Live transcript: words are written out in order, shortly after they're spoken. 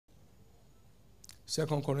2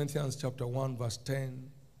 Corinthians chapter 1, verse 10.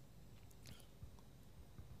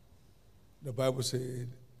 The Bible said,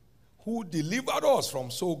 who delivered us from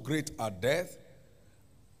so great a death,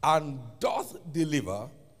 and doth deliver,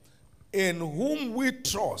 in whom we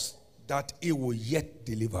trust that he will yet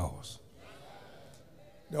deliver us.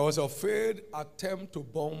 There was a failed attempt to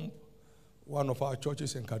bomb one of our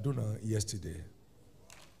churches in Kaduna yesterday.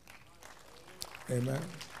 Amen.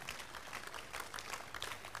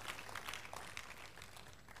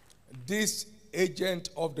 This agent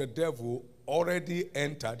of the devil already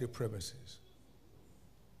entered the premises,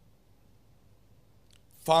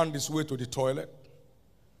 found his way to the toilet,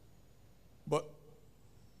 but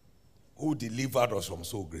who delivered us from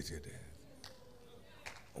so great a death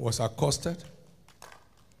was accosted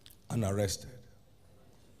and arrested.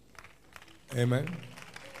 Amen.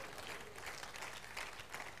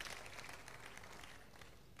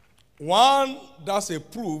 One, that's a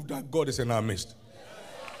proof that God is in our midst.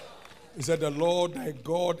 He said, the Lord thy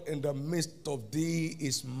God in the midst of thee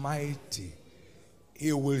is mighty.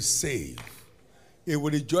 He will save. He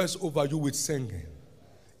will rejoice over you with singing.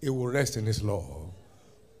 He will rest in his love.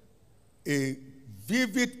 A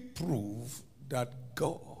vivid proof that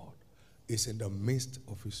God is in the midst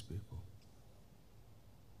of his people.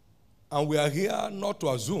 And we are here not to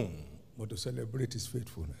assume, but to celebrate his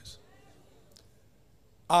faithfulness.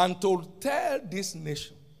 And to tell this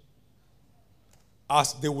nation,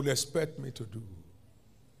 as they will expect me to do,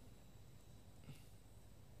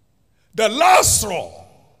 the last straw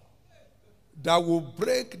that will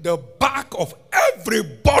break the back of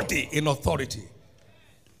everybody in authority,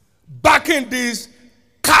 backing these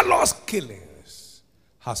callous killings,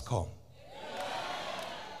 has come.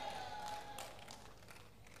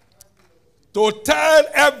 To tell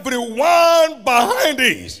everyone behind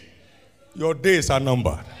this, your days are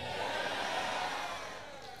numbered.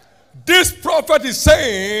 This prophet is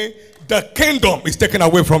saying the kingdom is taken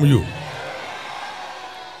away from you.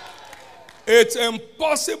 It's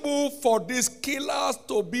impossible for these killers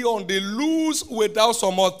to be on the loose without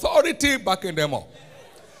some authority backing them up.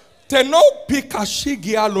 Teno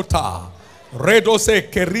pikashigia lota, redo se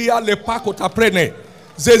keria lepakota prene,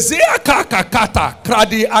 zezea kakakata,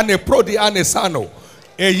 kradi ane prodi ane sano,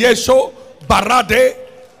 eyesho barade.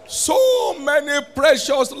 So many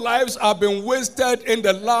precious lives have been wasted in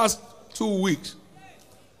the last 2 weeks.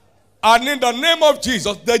 And in the name of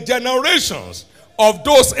Jesus, the generations of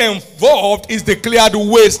those involved is declared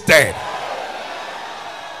wasted.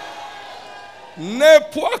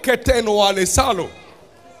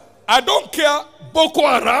 I don't care, Boko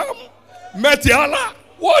Haram, Metiala,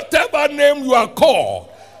 whatever name you are called,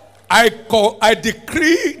 I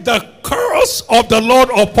decree the curse of the Lord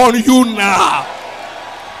upon you now.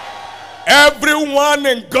 Everyone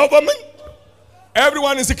in government,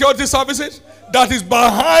 everyone in security services that is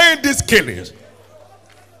behind these killings,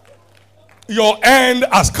 your end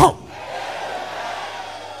has come.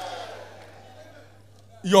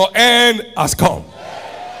 Your end has come.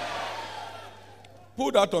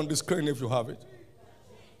 Put that on the screen if you have it.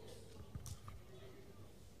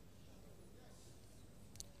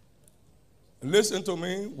 Listen to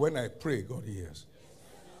me. When I pray, God hears.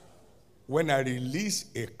 When I release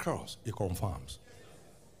a curse, He confirms.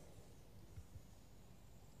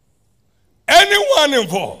 Anyone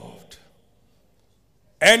involved,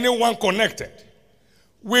 anyone connected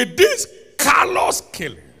with these callous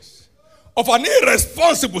killings of an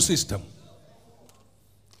irresponsible system,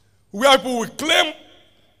 where people will claim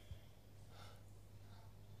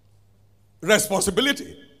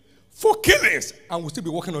responsibility for killings and will still be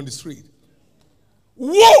walking on the street,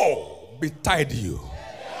 woe betide you.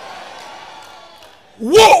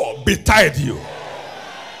 Woe betide you.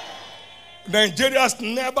 Nigeria has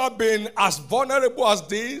never been as vulnerable as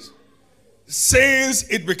this since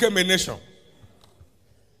it became a nation.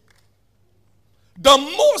 The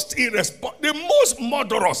most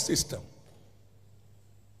murderous system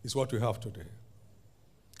is what we have today.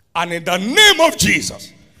 And in the name of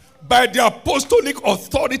Jesus, by the apostolic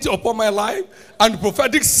authority upon my life and the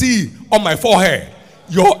prophetic seal on my forehead,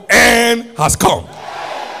 your end has come.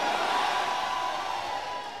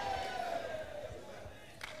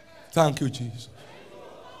 Thank you, Jesus.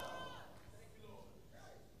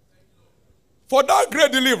 For that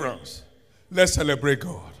great deliverance, let's celebrate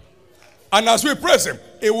God. And as we praise Him,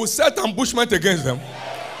 He will set ambushment against them.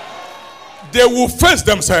 They will face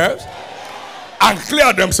themselves and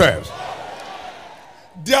clear themselves.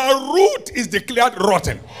 Their root is declared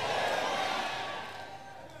rotten.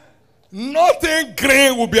 Nothing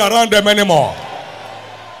green will be around them anymore.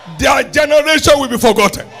 Their generation will be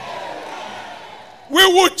forgotten. We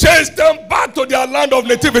will chase them back to their land of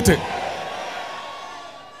nativity.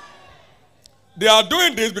 They are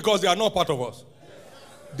doing this because they are not part of us.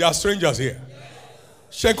 They are strangers here.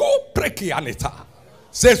 Shego preki anita.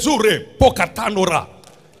 Zezure pokatanora.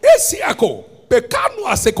 Esiako pekanu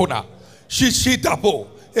asekona. Shishitapo.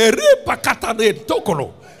 Eri pakatane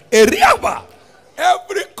tokolo. Eriaba.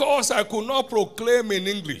 Every cause I could not proclaim in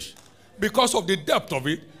English because of the depth of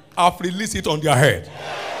it, I've released it on their head.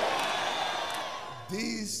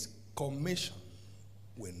 This commission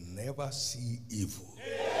will never see evil.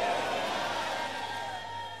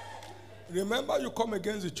 Remember, you come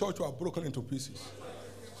against the church, you are broken into pieces.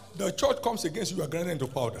 The church comes against you, you are grinded into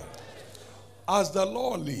powder. As the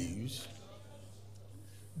Lord lives,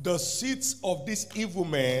 the seats of these evil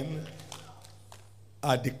men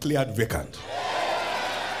are declared vacant.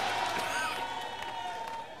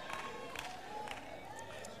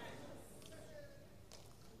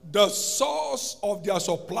 The source of their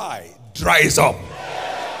supply dries up.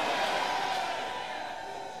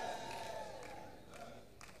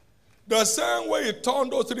 The same way he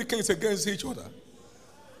turned those three kings against each other,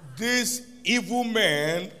 these evil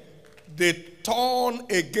men, they turn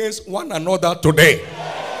against one another today.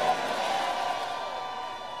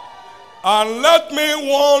 And let me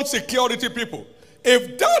warn security people,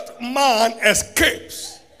 if that man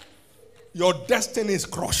escapes, your destiny is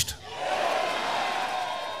crushed.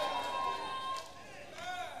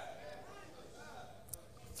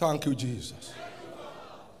 Thank you, Jesus.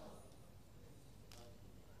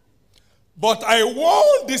 But I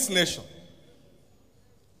warned this nation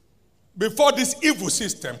before this evil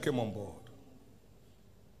system came on board.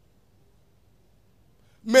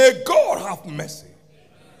 May God have mercy.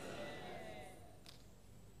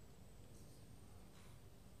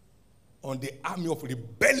 On the army of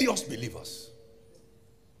rebellious believers.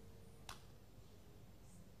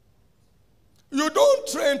 You don't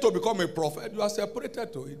train to become a prophet. You are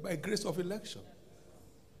separated to it by grace of election.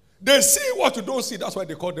 They see what you don't see. That's why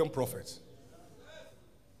they call them prophets.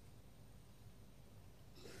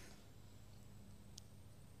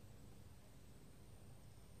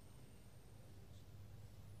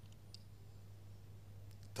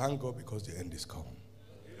 Thank God because the end is come.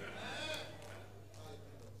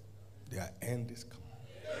 Their end is come.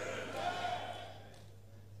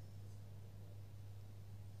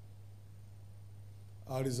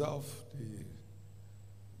 I'll reserve the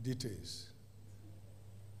details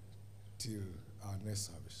till our next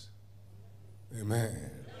service.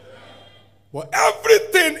 Amen. But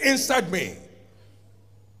everything inside me,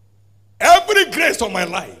 every grace of my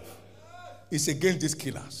life is against these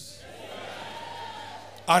killers.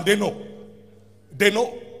 And they know. They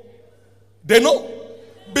know. They know.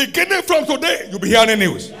 Beginning from today, you'll be hearing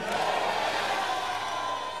news.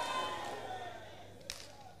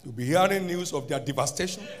 You'll be hearing news of their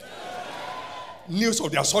devastation, news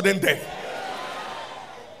of their sudden death.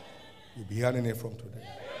 You'll be hearing it from today.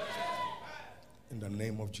 In the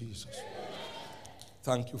name of Jesus.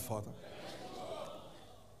 Thank you, Father.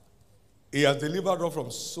 He has delivered us from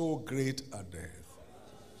so great a death.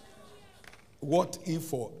 What if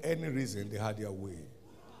for any reason they had their way?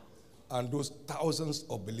 And those thousands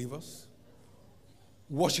of believers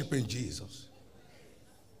worshiping Jesus,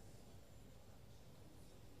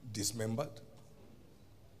 dismembered,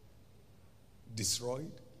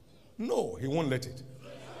 destroyed? No, he won't let it.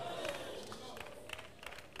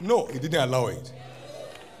 No, he didn't allow it.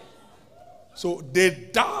 So they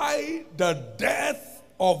died the death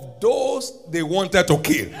of those they wanted to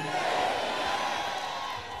kill.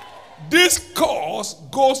 This cause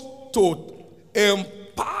goes to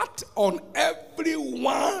impart on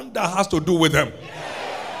everyone that has to do with them.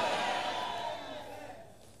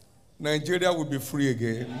 Nigeria will be free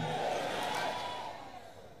again.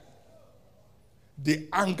 The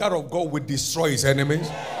anger of God will destroy his enemies.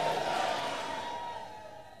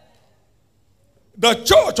 The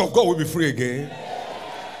church of God will be free again.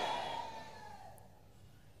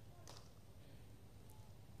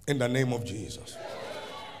 In the name of Jesus.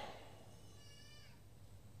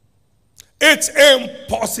 It's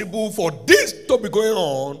impossible for this to be going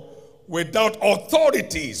on without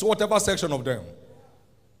authorities, whatever section of them.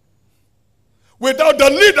 Without the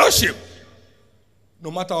leadership, no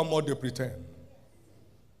matter how much they pretend.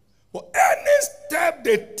 But any step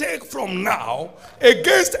they take from now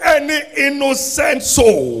against any innocent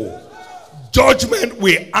soul, judgment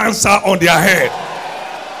will answer on their head.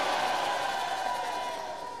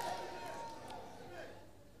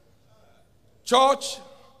 Church,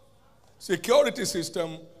 security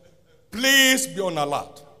system, please be on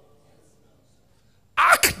alert.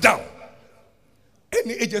 Act down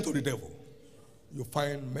any agent of the devil you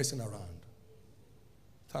find messing around.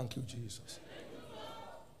 Thank you, Jesus.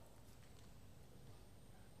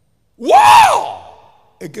 Wow!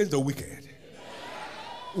 against the wicked.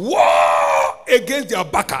 War against their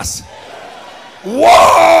backers.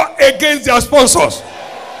 War against their sponsors.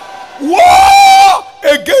 War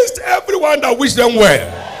against everyone that wish them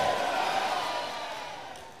well.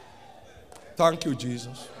 Thank you,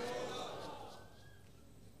 Jesus.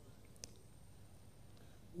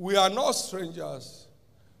 We are not strangers.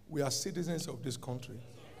 We are citizens of this country.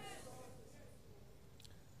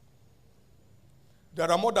 There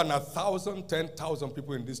are more than 1,000, 10,000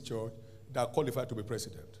 people in this church that are qualified to be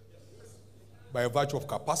president by virtue of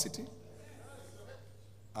capacity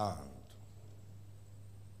and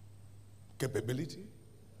capability,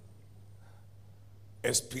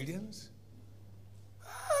 experience.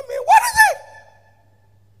 I mean, what is it?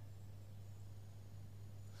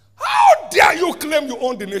 How dare you claim you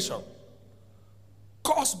own the nation?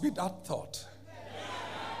 Cursed be that thought.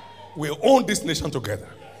 We own this nation together.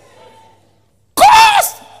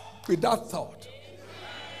 Cursed be that thought.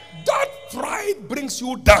 That pride brings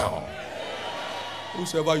you down.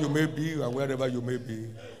 Whosoever you may be and wherever you may be,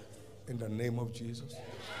 in the name of Jesus.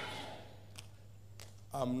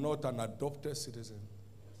 I'm not an adopted citizen.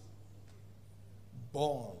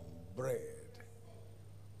 Born, bred,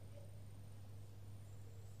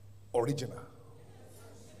 original.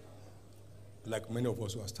 Like many of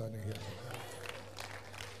us who are standing here.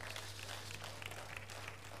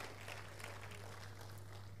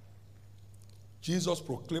 Jesus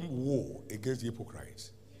proclaimed war against the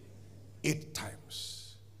hypocrites 8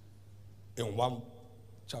 times in one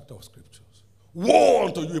chapter of scriptures. Woe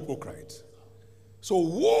unto you hypocrites. So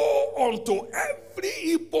woe unto every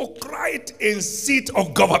hypocrite in seat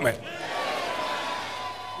of government.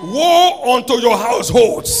 Woe unto your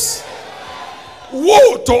households.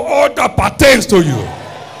 Woe to all that pertains to you.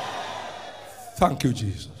 Thank you,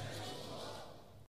 Jesus.